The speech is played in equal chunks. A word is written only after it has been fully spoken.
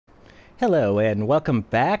Hello and welcome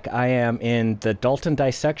back. I am in the Dalton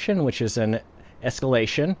Dissection, which is an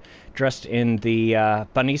escalation, dressed in the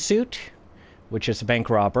bunny suit, which is a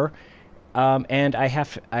bank robber, and I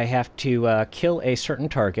have to kill a certain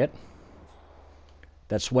target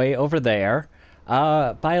that's way over there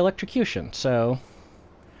by electrocution. So,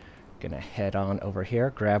 gonna head on over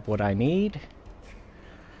here, grab what I need,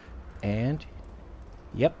 and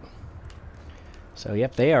yep. So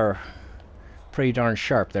yep, they are pretty darn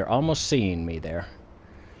sharp. They're almost seeing me there.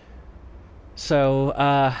 So,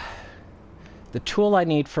 the tool I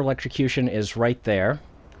need for electrocution is right there.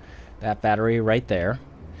 That battery right there.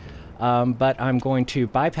 But I'm going to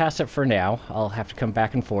bypass it for now. I'll have to come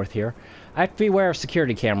back and forth here. I have to be aware of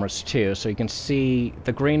security cameras too, so you can see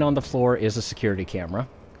the green on the floor is a security camera.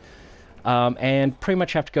 And pretty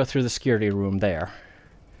much have to go through the security room there.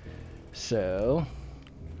 So,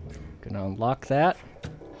 gonna unlock that.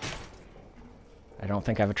 I don't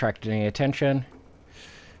think I've attracted any attention.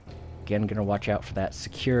 Again, gonna watch out for that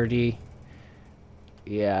security.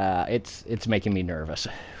 Yeah, it's making me nervous.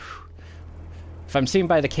 If I'm seen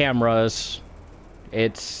by the cameras,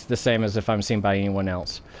 it's the same as if I'm seen by anyone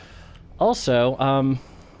else. Also,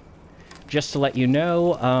 just to let you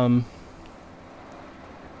know,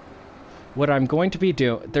 what I'm going to be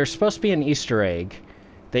doing, there's supposed to be an Easter egg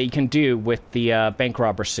that you can do with the bank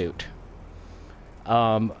robber suit.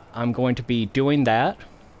 I'm going to be doing that,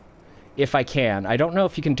 if I can. I don't know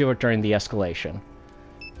if you can do it during the escalation.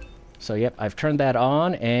 So, yep, I've turned that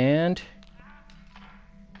on, and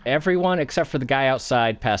everyone except for the guy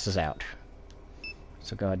outside passes out.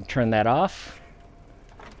 So go ahead and turn that off.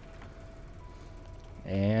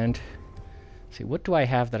 And, see, what do I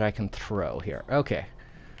have that I can throw here? Okay,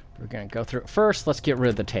 we're going to go through it. First, let's get rid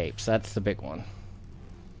of the tapes. That's the big one.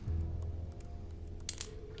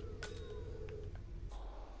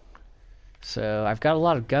 So, I've got a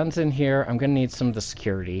lot of guns in here. I'm going to need some of the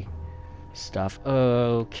security stuff.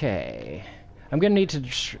 Okay. I'm going to need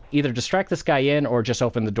to either distract this guy in or just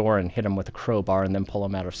open the door and hit him with a crowbar and then pull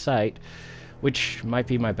him out of sight, which might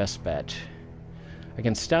be my best bet. I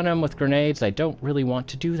can stun him with grenades. I don't really want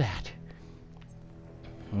to do that.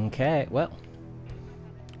 Okay, well.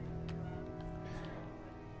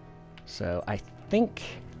 So, I think...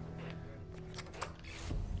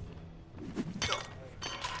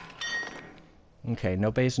 Okay,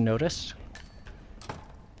 nobody's noticed.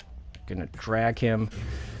 Gonna drag him.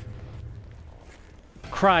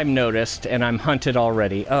 Crime noticed, and I'm hunted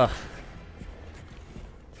already. Ugh.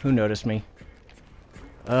 Who noticed me?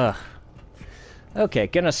 Ugh. Okay,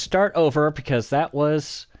 gonna start over because that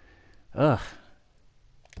was... Ugh.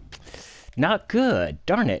 Not good.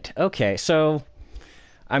 Darn it. Okay, so...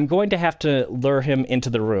 I'm going to have to lure him into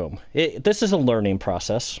the room. This is a learning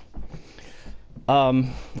process.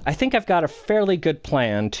 I think I've got a fairly good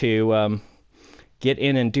plan to get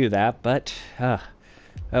in and do that, but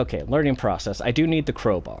okay, learning process. I do need the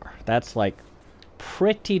crowbar. That's like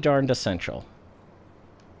pretty darned essential.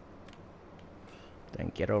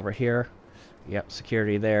 Then get over here. Yep,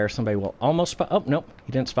 security there. Somebody will almost spot... Oh, nope,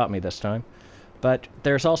 he didn't spot me this time. But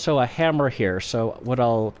there's also a hammer here, so what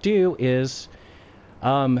I'll do is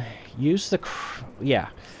use the...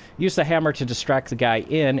 Use the hammer to distract the guy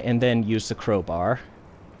in, and then use the crowbar.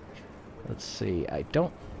 Let's see, I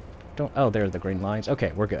don't... Oh, there are the green lines.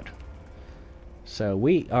 Okay, we're good. So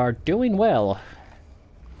we are doing well.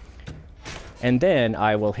 And then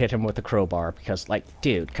I will hit him with the crowbar, because, like,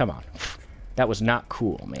 dude, come on. That was not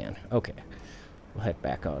cool, man. Okay, we'll head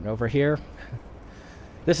back on over here.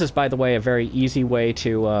 This is, by the way, a very easy way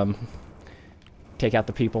to take out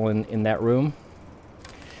the people in that room.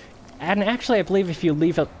 And actually, I believe if you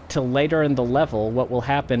leave it till later in the level, what will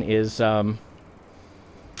happen is all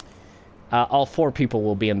four people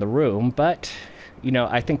will be in the room, but, you know,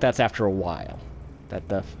 I think that's after a while. That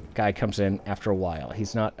the guy comes in after a while.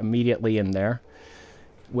 He's not immediately in there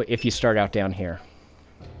if you start out down here.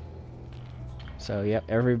 So, yep,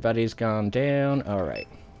 everybody's gone down. All right.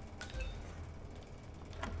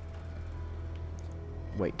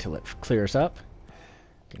 Wait till it clears up.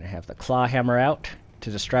 Gonna have the claw hammer out to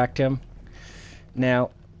distract him. Now,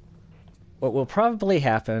 what will probably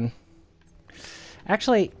happen...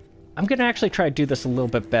 Actually, I'm going to actually try to do this a little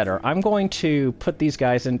bit better. I'm going to put these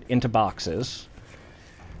guys into boxes.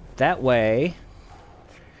 That way...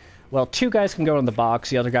 Well, two guys can go in the box,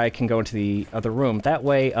 the other guy can go into the other room. That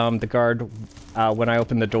way, the guard, when I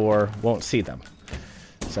open the door, won't see them.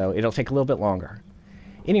 So, it'll take a little bit longer.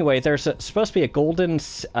 Anyway, there's supposed to be a golden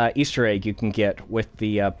Easter egg you can get with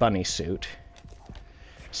the bunny suit.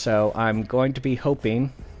 So I'm going to be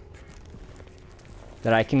hoping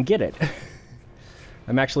that I can get it.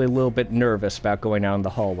 I'm actually a little bit nervous about going out in the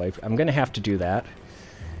hallway. I'm going to have to do that.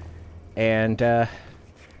 And, going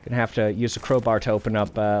to have to use a crowbar to open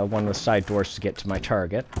up one of the side doors to get to my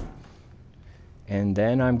target. And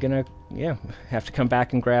then I'm going to, yeah, have to come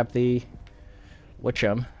back and grab the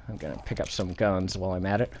Witch'em. I'm going to pick up some guns while I'm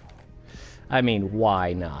at it. I mean,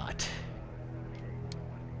 why not?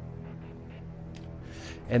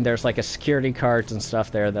 And there's like a security cards and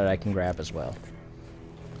stuff there that I can grab as well.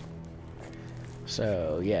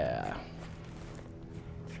 So, yeah.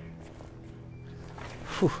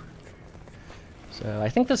 Whew. So, I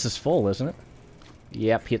think this is full, isn't it?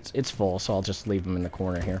 Yep, it's full, so I'll just leave him in the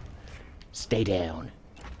corner here. Stay down.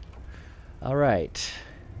 Alright.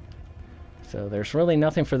 So, there's really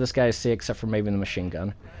nothing for this guy to see except for maybe the machine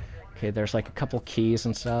gun. Okay, there's like a couple keys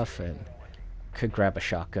and stuff, and could grab a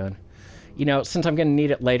shotgun. You know, since I'm going to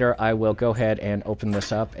need it later, I will go ahead and open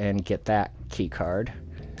this up and get that key card.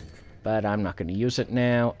 But I'm not going to use it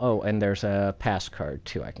now. Oh, and there's a pass card,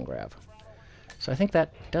 too, I can grab. So I think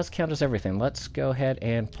that does count as everything. Let's go ahead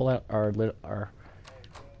and pull out our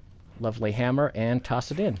lovely hammer and toss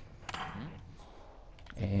it in.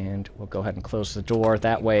 And we'll go ahead and close the door.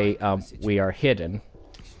 That way, we are hidden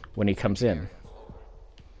when he comes in.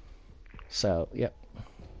 So, yep.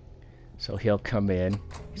 So he'll come in.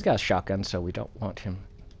 He's got a shotgun, so we don't want him.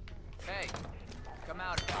 Hey, come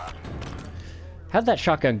out. How'd that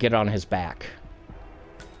shotgun get on his back?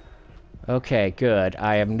 Okay, good.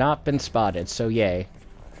 I have not been spotted, so yay.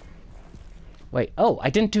 Wait, oh,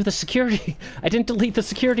 I didn't do the security. I didn't delete the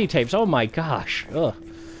security tapes. Oh my gosh. Ugh.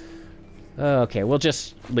 Okay, we'll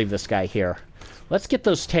just leave this guy here. Let's get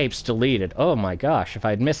those tapes deleted. Oh my gosh, if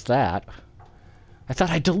I'd missed that. I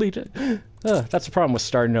thought I deleted it. That's the problem with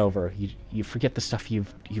starting over. You forget the stuff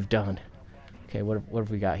you've done. Okay, what have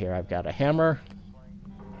we got here? I've got a hammer.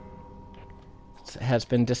 It has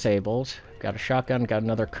been disabled. Got a shotgun, got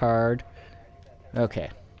another card. Okay.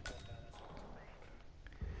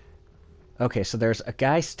 Okay, so there's a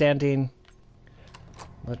guy standing.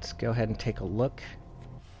 Let's go ahead and take a look.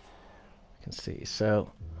 You can see,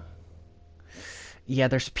 so... yeah,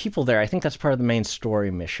 there's people there. I think that's part of the main story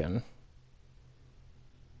mission.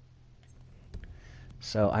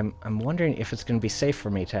 So I'm wondering if it's going to be safe for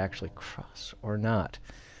me to actually cross or not.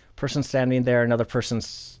 Person standing there, another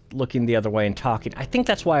person's looking the other way and talking. I think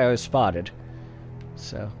that's why I was spotted.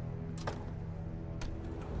 So.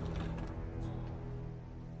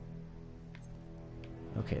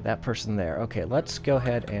 Okay, that person there. Okay, let's go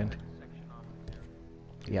ahead and...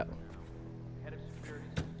 yep.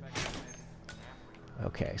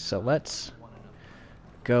 Okay, so let's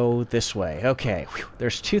go this way. Okay, whew.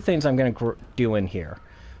 There's two things I'm going to do in here.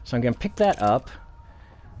 So I'm going to pick that up.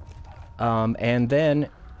 And then,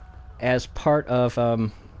 as part of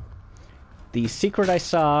the secret I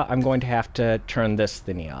saw, I'm going to have to turn this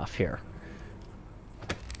thingy off here.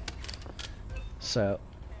 So,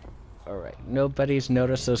 alright, nobody's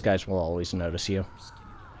noticed. Those guys will always notice you.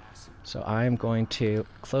 So I'm going to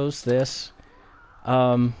close this.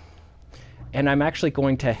 And I'm actually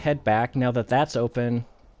going to head back now that that's open.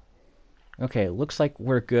 Okay, looks like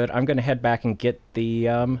we're good. I'm going to head back and get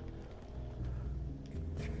the...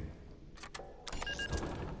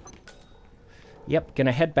 yep,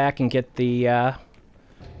 gonna head back and get the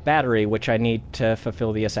battery, which I need to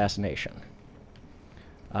fulfill the assassination.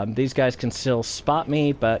 These guys can still spot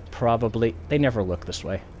me, but probably... they never look this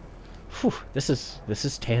way. Whew, this is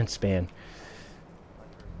Tanspan.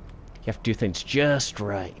 You have to do things just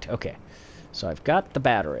right. Okay, so I've got the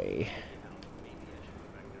battery.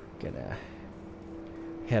 Gonna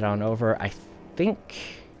head on over. I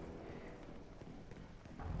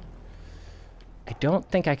don't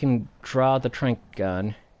think I can draw the tranq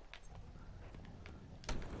gun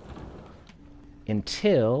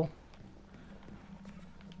until...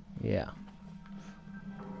 yeah.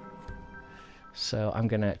 So I'm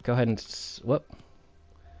gonna go ahead and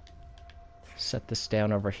set this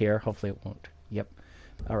down over here. Hopefully it won't. Yep.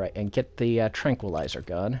 All right, and get the tranquilizer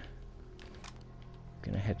gun.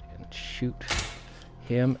 Gonna head and shoot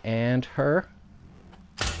him and her.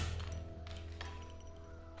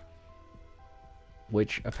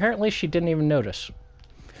 Which apparently she didn't even notice.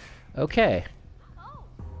 Okay. Oh.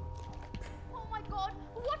 Oh my god,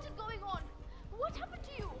 what is going on? What happened to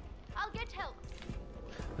you? I'll get help.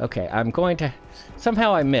 Okay, I'm going to...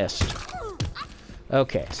 somehow I missed.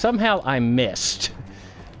 Okay, somehow I missed.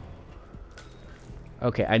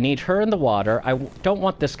 Okay, I need her in the water. I don't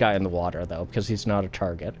want this guy in the water, though, because he's not a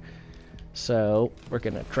target. So, we're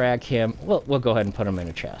gonna drag him... we'll go ahead and put him in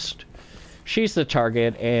a chest. She's the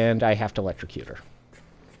target, and I have to electrocute her.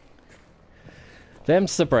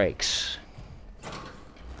 Them's the breaks.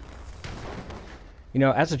 You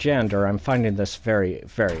know, as a janitor, I'm finding this very,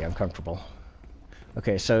 very uncomfortable.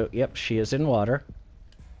 Okay, so, yep, she is in water.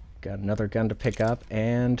 Got another gun to pick up,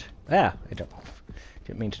 and... Ah!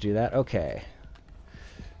 Didn't mean to do that. Okay.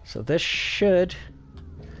 So this should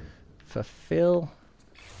fulfill...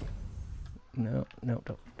 No,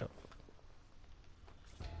 don't.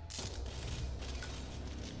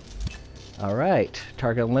 Alright,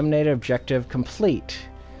 target eliminated, objective complete.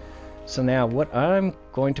 So now what I'm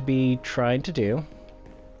going to be trying to do...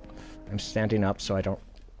 I'm standing up so I don't...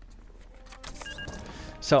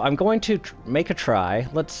 So I'm going to make a try.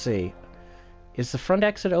 Let's see. Is the front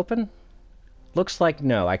exit open? Looks like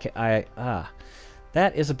no.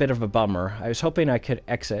 That is a bit of a bummer. I was hoping I could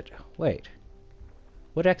exit. Wait.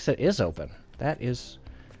 What exit is open? That is...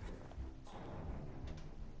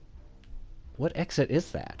 What exit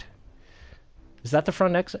is that? Is that the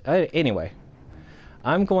front exit? Anyway.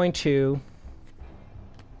 I'm going to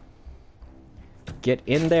get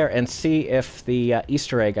in there and see if the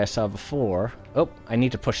Easter egg I saw before... Oh, I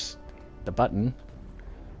need to push the button.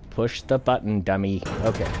 Push the button, dummy.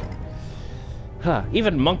 Okay. Huh,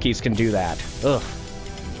 even monkeys can do that. Ugh.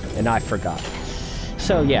 And I forgot.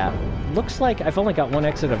 So yeah, looks like I've only got one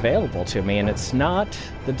exit available to me, and it's not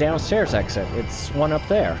the downstairs exit. It's one up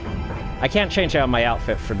there. I can't change out my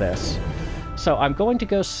outfit for this. So I'm going to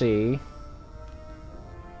go see...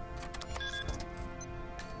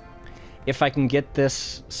 if I can get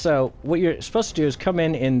this... So, what you're supposed to do is come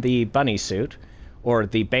in the bunny suit, or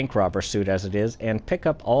the bank robber suit as it is, and pick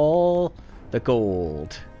up all the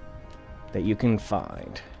gold that you can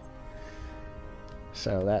find.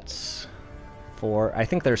 So that's 4... I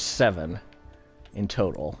think there's 7 in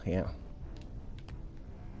total, yeah.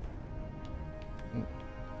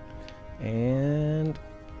 And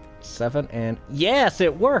 7, and... Yes,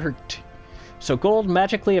 it worked! So gold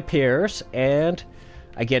magically appears, and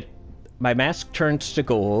I get... My mask turns to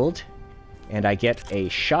gold, and I get a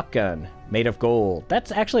shotgun made of gold.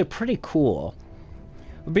 That's actually pretty cool.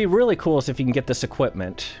 It would be really cool if you can get this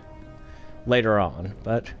equipment later on,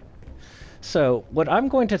 but... So, what I'm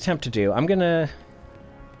going to attempt to do, I'm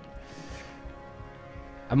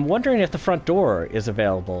wondering if the front door is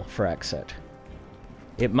available for exit.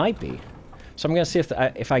 It might be. So I'm gonna see if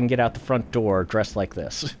I can get out the front door dressed like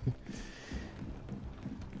this.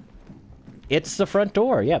 It's the front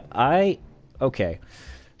door, yep. Okay.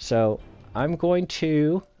 So, I'm going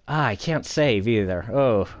to... I can't save either.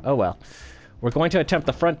 Oh well. We're going to attempt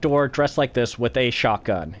the front door dressed like this with a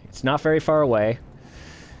shotgun. It's not very far away,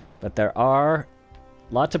 but there are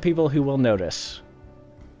lots of people who will notice.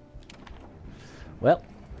 Well.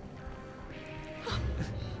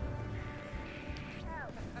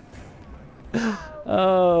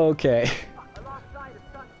 Okay.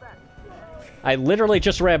 I literally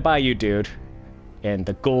just ran by you, dude. And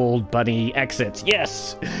the gold bunny exits.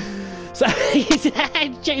 Yes! So he's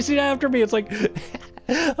chasing after me. It's like,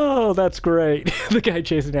 oh, that's great. The guy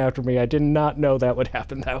chasing after me. I did not know that would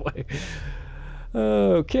happen that way.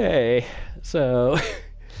 Okay. So,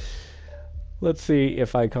 let's see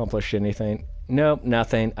if I accomplished anything. Nope,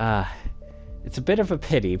 nothing. It's a bit of a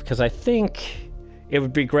pity because I think it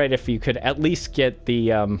would be great if you could at least get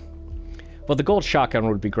the, well, the gold shotgun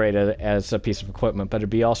would be great as a piece of equipment, but it'd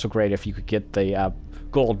be also great if you could get the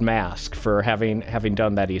gold mask for having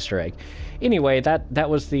done that Easter egg. Anyway, that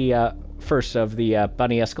was the first of the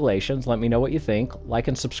bunny escalations. Let me know what you think. Like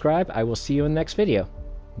and subscribe. I will see you in the next video.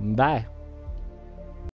 Bye.